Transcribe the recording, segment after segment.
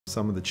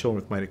some of the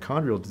children with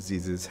mitochondrial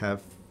diseases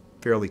have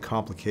fairly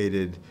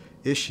complicated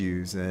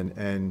issues,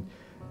 and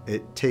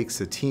it takes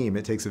a team,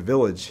 it takes a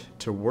village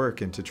to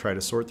work and to try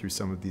to sort through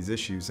some of these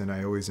issues, and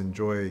I always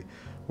enjoy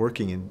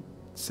working in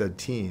said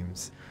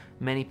teams.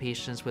 Many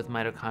patients with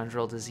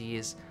mitochondrial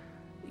disease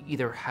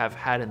either have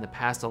had in the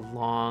past a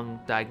long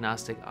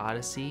diagnostic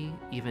odyssey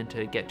even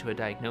to get to a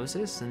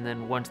diagnosis, and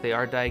then once they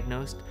are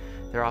diagnosed,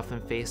 they're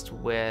often faced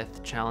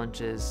with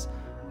challenges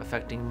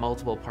affecting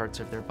multiple parts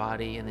of their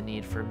body and the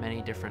need for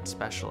many different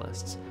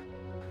specialists.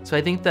 So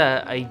I think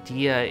the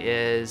idea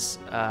is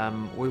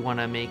we want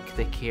to make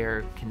the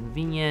care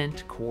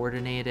convenient,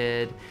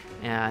 coordinated,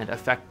 and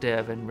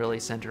effective, and really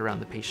centered around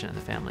the patient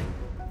and the family.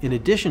 In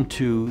addition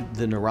to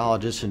the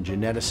neurologists and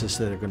geneticists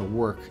that are going to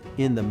work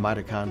in the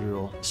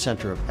Mitochondrial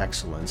Center of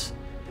Excellence,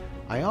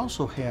 I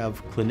also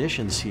have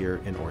clinicians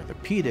here in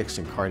orthopedics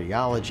and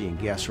cardiology and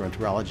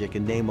gastroenterology. I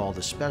can name all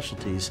the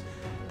specialties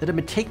that have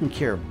been taking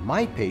care of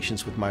my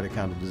patients with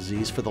mitochondrial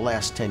disease for the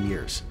last 10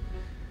 years.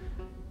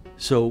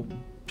 So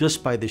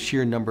just by the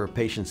sheer number of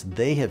patients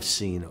they have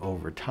seen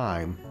over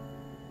time,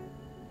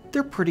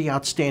 they're pretty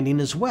outstanding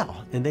as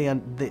well. And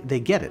they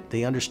get it.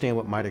 They understand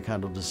what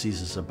mitochondrial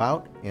disease is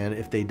about. And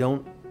if they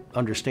don't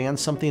understand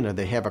something or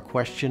they have a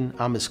question,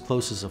 I'm as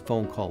close as a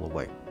phone call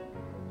away.